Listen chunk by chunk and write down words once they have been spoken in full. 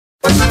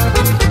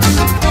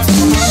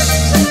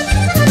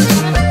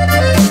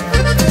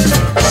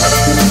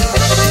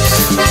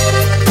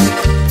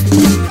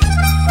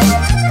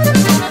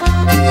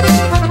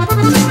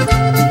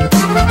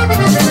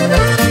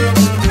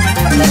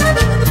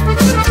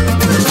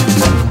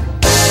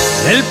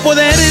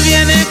poder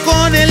viene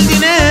con el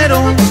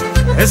dinero,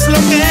 es lo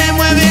que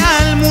mueve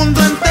al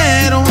mundo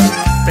entero.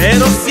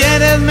 Pero si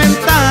eres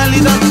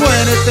mentalidad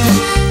fuerte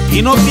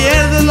y no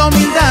pierdes la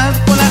humildad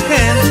con la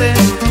gente,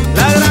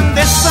 la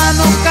grandeza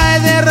no cae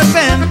de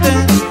repente,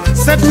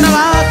 se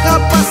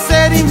trabaja para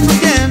ser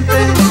influyente.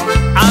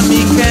 A mi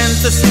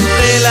gente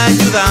siempre la he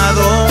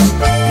ayudado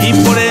y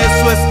por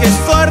eso es que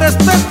soy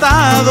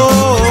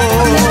respetado.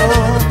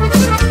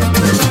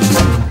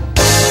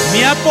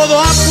 Mi apodo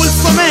a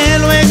pulso me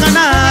lo he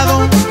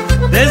ganado,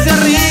 desde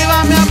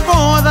arriba me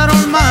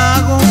apodaron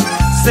Mago.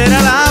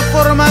 Será la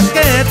forma que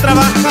he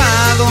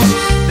trabajado,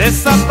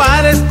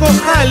 desaparezco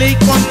jale y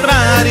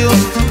contrario.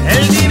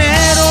 El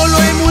dinero lo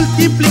he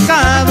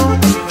multiplicado,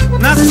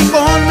 nací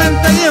con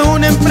mente de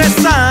un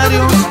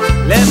empresario.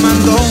 Le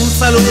mando un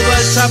saludo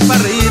al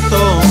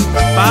chaparrito,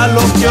 pa'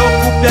 lo que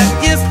ocupe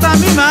aquí está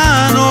mi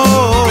mano.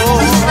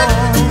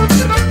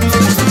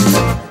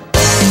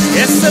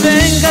 Que se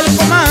venga el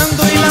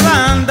comando y la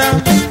banda,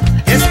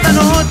 esta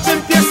noche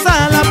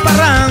empieza la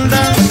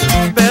parranda,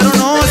 pero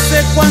no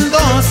sé cuándo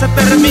se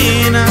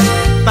termina,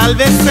 tal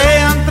vez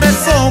sean 3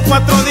 o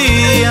 4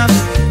 días.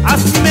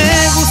 Así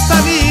me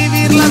gusta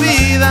vivir la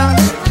vida,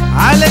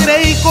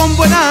 alegre y con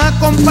buena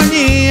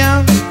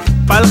compañía.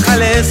 Pa'l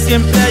jale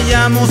siempre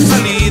hallamos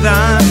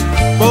salida,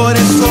 por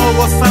eso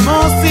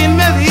gozamos sin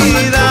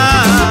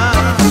medida.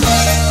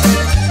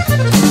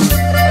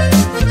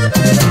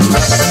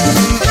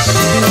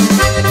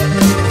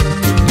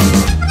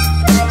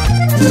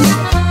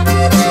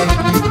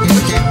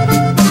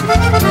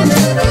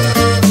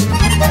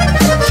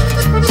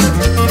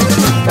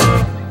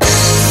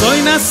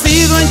 Soy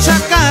nacido en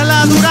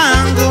Chacala,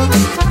 Durango,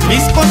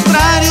 mis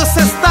contrarios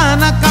se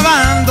están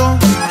acabando.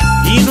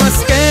 Y no es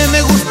que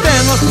me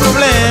gusten los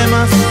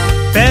problemas,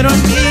 pero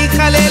en mi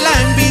jale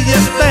la envidia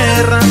es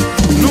perra.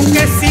 Nunca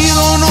he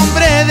sido un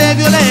hombre de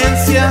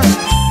violencia,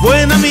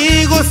 buen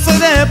amigo soy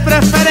de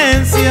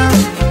preferencia.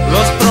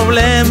 Los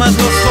problemas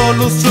los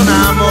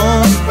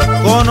solucionamos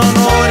con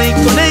honor y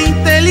con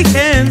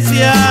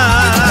inteligencia.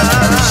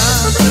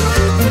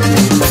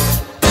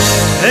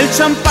 El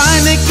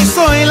champán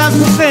quiso y las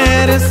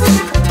mujeres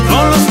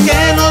son los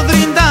que nos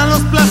brindan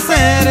los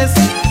placeres.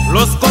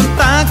 Los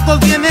contactos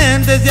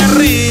vienen desde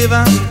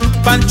arriba,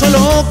 Pancho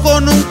Loco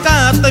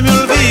nunca te me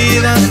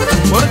olvidas,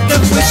 porque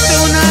fuiste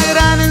una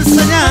gran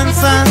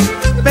enseñanza,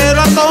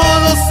 pero a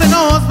todos se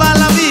nos va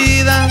la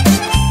vida.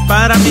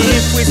 Para mí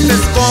fuiste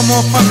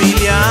como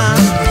familia,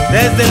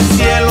 desde el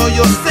cielo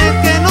yo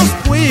sé que nos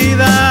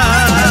cuidas.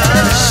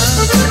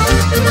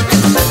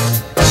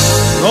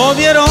 Lo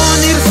vieron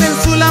irse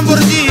en su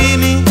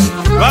Lamborghini,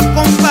 lo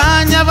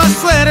acompañaba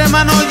su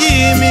hermano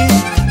Jimmy.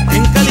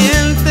 En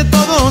caliente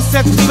todos se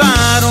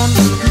activaron,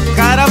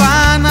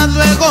 caravanas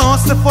luego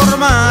se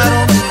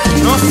formaron.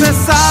 No se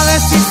sabe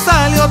si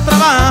salió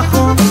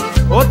trabajo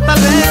o tal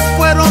vez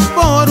fueron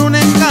por un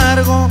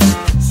encargo.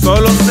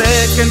 Solo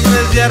sé que en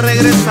 3 días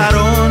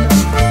regresaron,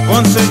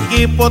 con su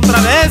equipo otra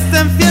vez se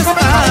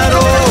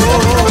enfiestaron.